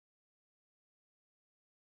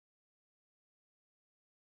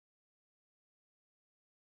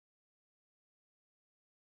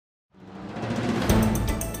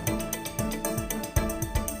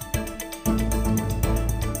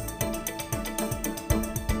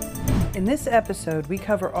In this episode, we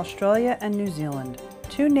cover Australia and New Zealand,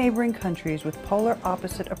 two neighboring countries with polar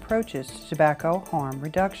opposite approaches to tobacco harm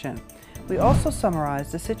reduction. We also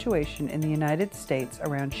summarize the situation in the United States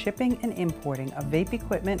around shipping and importing of vape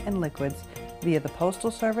equipment and liquids via the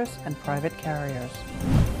Postal Service and private carriers.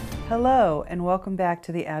 Hello, and welcome back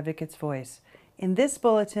to the Advocate's Voice. In this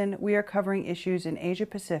bulletin, we are covering issues in Asia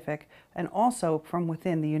Pacific and also from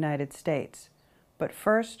within the United States. But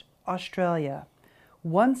first, Australia.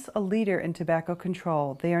 Once a leader in tobacco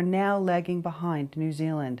control, they are now lagging behind New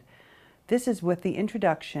Zealand. This is with the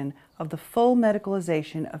introduction of the full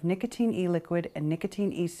medicalization of nicotine e-liquid and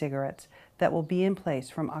nicotine e-cigarettes that will be in place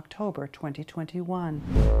from October 2021.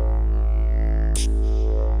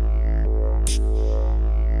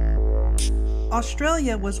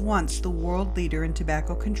 Australia was once the world leader in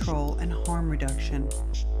tobacco control and harm reduction.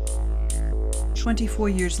 24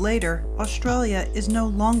 years later, Australia is no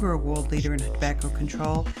longer a world leader in tobacco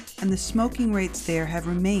control, and the smoking rates there have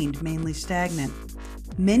remained mainly stagnant.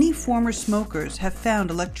 Many former smokers have found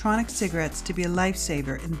electronic cigarettes to be a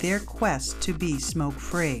lifesaver in their quest to be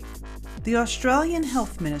smoke-free. The Australian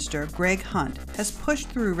Health Minister, Greg Hunt, has pushed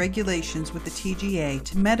through regulations with the TGA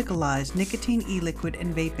to medicalize nicotine e-liquid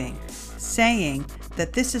and vaping, saying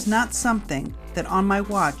that this is not something that on my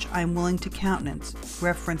watch I am willing to countenance,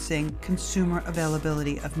 referencing consumer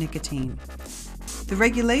availability of nicotine. The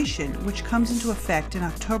regulation, which comes into effect in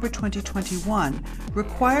October 2021,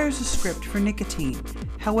 requires a script for nicotine.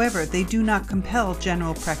 However, they do not compel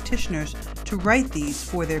general practitioners to write these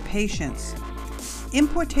for their patients.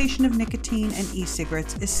 Importation of nicotine and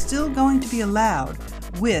e-cigarettes is still going to be allowed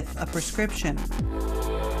with a prescription.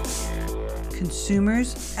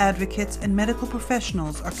 Consumers, advocates, and medical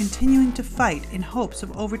professionals are continuing to fight in hopes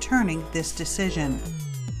of overturning this decision.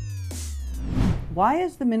 Why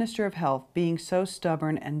is the Minister of Health being so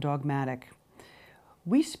stubborn and dogmatic?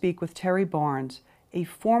 We speak with Terry Barnes, a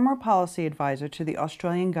former policy advisor to the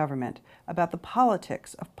Australian government, about the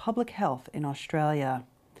politics of public health in Australia.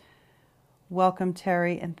 Welcome,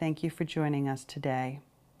 Terry, and thank you for joining us today.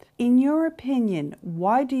 In your opinion,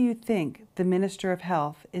 why do you think the Minister of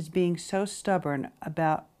Health is being so stubborn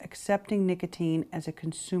about accepting nicotine as a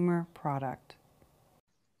consumer product?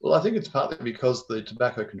 Well, I think it's partly because the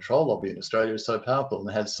tobacco control lobby in Australia is so powerful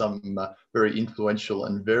and has some very influential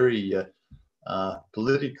and very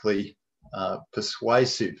politically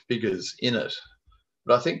persuasive figures in it.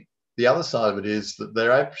 But I think the other side of it is that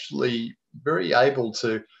they're actually very able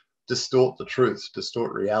to distort the truth,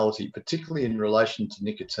 distort reality, particularly in relation to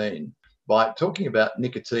nicotine, by talking about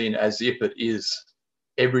nicotine as if it is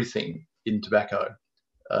everything in tobacco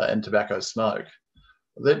and tobacco smoke.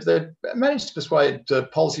 They've managed to persuade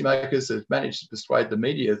policymakers, they've managed to persuade the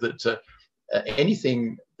media that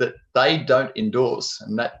anything that they don't endorse,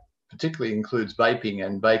 and that particularly includes vaping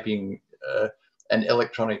and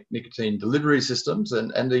electronic nicotine delivery systems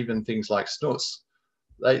and even things like snus,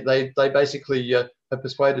 they basically have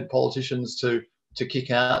persuaded politicians to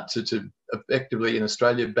kick out, to effectively in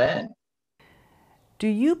Australia ban. Do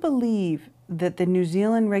you believe that the New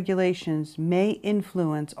Zealand regulations may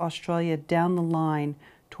influence Australia down the line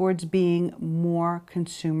towards being more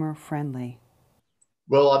consumer friendly?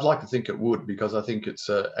 Well, I'd like to think it would, because I think it's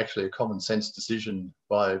actually a common sense decision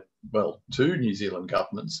by, well, two New Zealand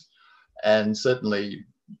governments, and certainly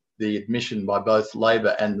the admission by both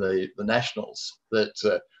Labor and the Nationals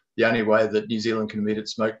that the only way that New Zealand can meet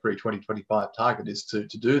its smoke-free 2025 target is to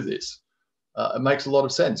do this. It makes a lot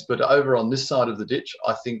of sense. But over on this side of the ditch,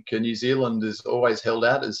 I think New Zealand is always held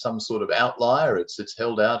out as some sort of outlier. It's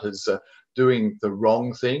held out as doing the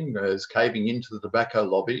wrong thing, as caving into the tobacco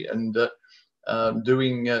lobby and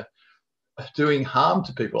doing harm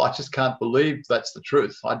to people. I just can't believe that's the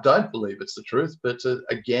truth. I don't believe it's the truth. But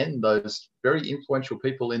again, those very influential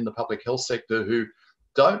people in the public health sector who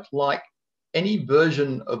don't like any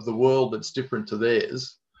version of the world that's different to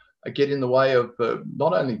theirs get in the way of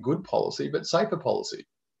not only good policy, but safer policy.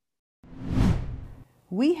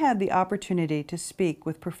 We had the opportunity to speak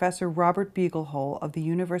with Professor Robert Beaglehole of the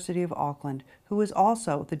University of Auckland, who is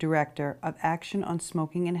also the Director of Action on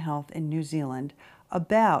Smoking and Health in New Zealand,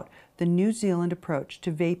 about the New Zealand approach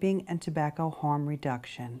to vaping and tobacco harm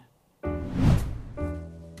reduction.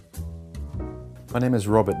 My name is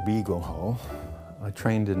Robert Beaglehole. I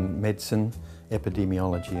trained in medicine,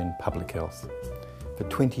 epidemiology and public health. For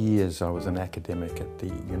 20 years I was an academic at the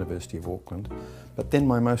University of Auckland, but then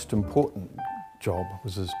my most important job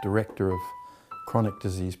was as Director of Chronic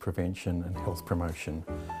Disease Prevention and Health Promotion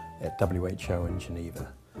at WHO in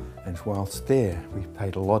Geneva. And whilst there, we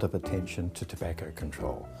paid a lot of attention to tobacco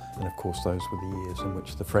control. And of course, those were the years in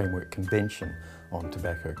which the Framework Convention on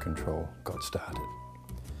Tobacco Control got started.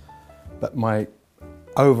 But my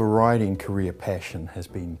overriding career passion has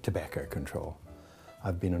been tobacco control.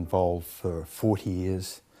 I've been involved for 40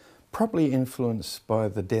 years, probably influenced by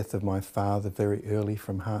the death of my father very early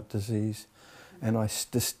from heart disease. And I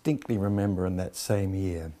distinctly remember in that same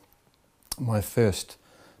year, my first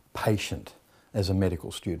patient as a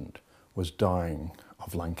medical student was dying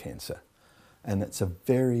of lung cancer. And it's a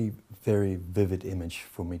very, very vivid image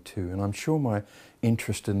for me too. And I'm sure my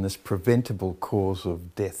interest in this preventable cause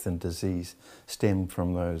of death and disease stemmed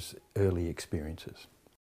from those early experiences.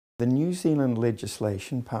 The New Zealand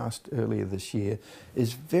legislation passed earlier this year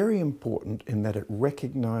is very important in that it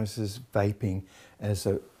recognises vaping as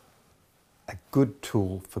a good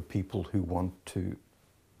tool for people who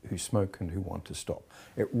smoke and who want to stop.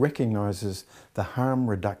 It recognises the harm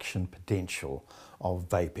reduction potential of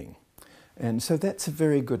vaping. And so that's a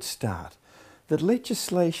very good start. The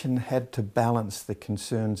legislation had to balance the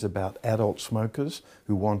concerns about adult smokers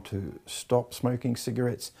who want to stop smoking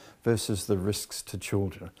cigarettes versus the risks to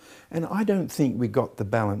children. And I don't think we got the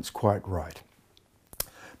balance quite right.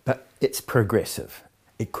 But it's progressive.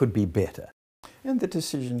 It could be better. And the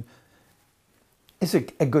decision is a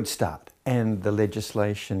good start. And the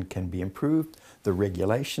legislation can be improved. The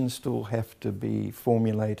regulations still have to be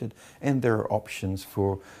formulated, and there are options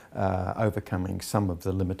for overcoming some of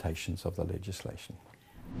the limitations of the legislation.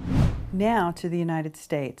 Now to the United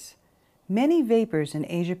States. Many vapers in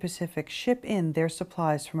Asia Pacific ship in their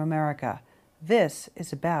supplies from America. This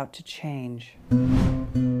is about to change.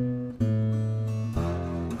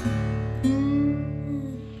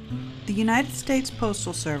 The United States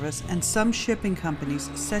Postal Service and some shipping companies,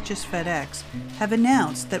 such as FedEx, have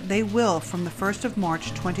announced that they will, from the 1st of March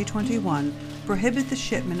 2021, prohibit the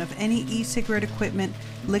shipment of any e-cigarette equipment,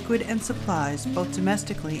 liquid, and supplies, both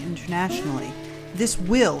domestically and internationally. This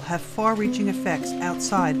will have far-reaching effects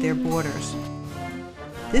outside their borders.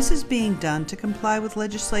 This is being done to comply with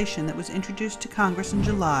legislation that was introduced to Congress in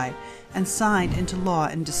July and signed into law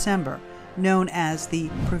in December, known as the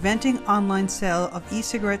Preventing Online Sale of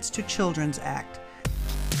E-Cigarettes to Children Act.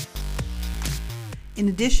 In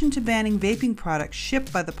addition to banning vaping products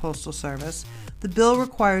shipped by the Postal Service, the bill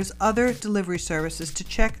requires other delivery services to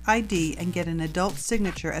check ID and get an adult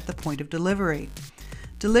signature at the point of delivery.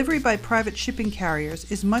 Delivery by private shipping carriers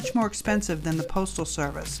is much more expensive than the Postal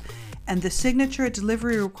Service, and the signature at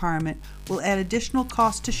delivery requirement will add additional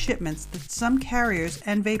costs to shipments that some carriers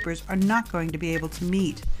and vapers are not going to be able to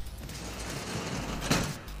meet.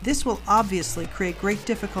 This will obviously create great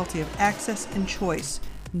difficulty of access and choice,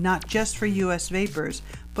 not just for U.S. vapers,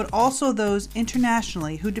 but also those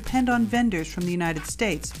internationally who depend on vendors from the United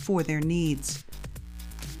States for their needs.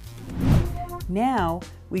 Now,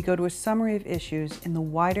 we go to a summary of issues in the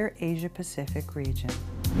wider Asia-Pacific region.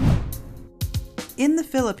 In the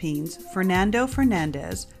Philippines, Fernando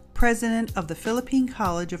Fernandez, president of the Philippine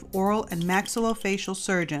College of Oral and Maxillofacial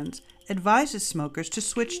Surgeons, advises smokers to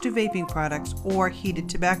switch to vaping products or heated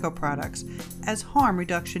tobacco products as harm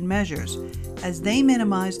reduction measures, as they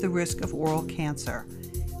minimize the risk of oral cancer.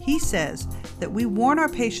 He says that we warn our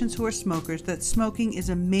patients who are smokers that smoking is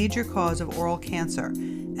a major cause of oral cancer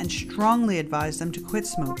and strongly advise them to quit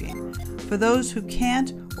smoking. For those who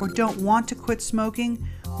can't or don't want to quit smoking,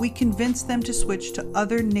 we convince them to switch to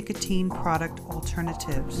other nicotine product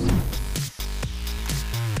alternatives.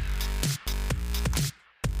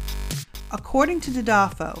 According to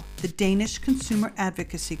Didafo, the Danish consumer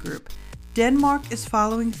advocacy group, Denmark is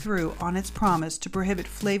following through on its promise to prohibit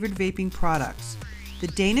flavored vaping products. The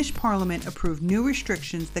Danish Parliament approved new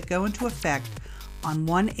restrictions that go into effect on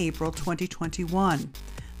 1 April 2021.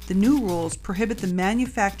 The new rules prohibit the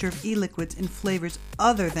manufacture of e-liquids in flavors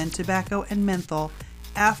other than tobacco and menthol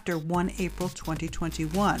after 1 April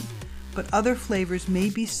 2021, but other flavors may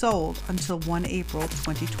be sold until 1 April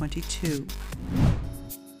 2022.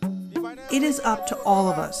 It is up to all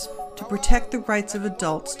of us to protect the rights of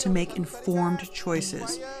adults to make informed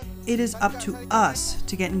choices. It is up to us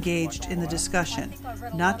to get engaged in the discussion,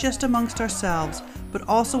 not just amongst ourselves, but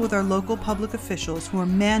also with our local public officials who are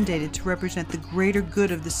mandated to represent the greater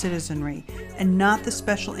good of the citizenry and not the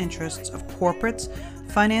special interests of corporates,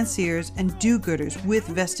 financiers, and do-gooders with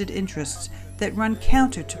vested interests that run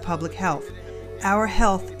counter to public health. Our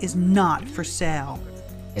health is not for sale.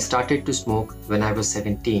 I started to smoke when I was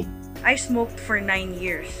 17. I smoked for 9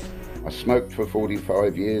 years. I smoked for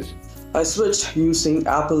 45 years. I switched using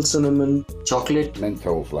apple cinnamon, Chocolate.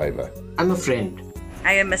 Menthol flavour. I'm a friend.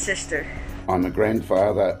 I am a sister. I'm a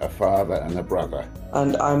grandfather, a father and a brother.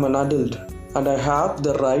 and I'm an adult, and I have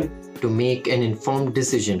the right to make an informed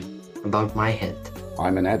decision about my health.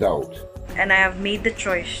 I'm an adult. And I have made the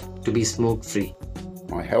choice to be smoke-free.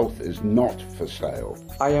 My health is not for sale.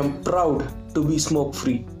 I am proud to be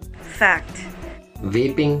smoke-free. Fact.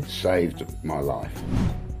 Vaping Saved my life.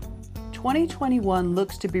 2021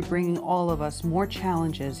 looks to be bringing all of us more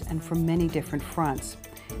challenges and from many different fronts.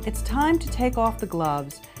 It's time to take off the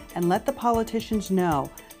gloves and let the politicians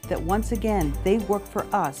know that once again they work for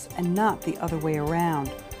us and not the other way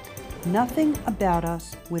around. Nothing about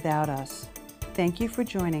us without us. Thank you for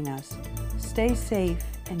joining us. Stay safe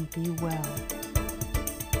and be well.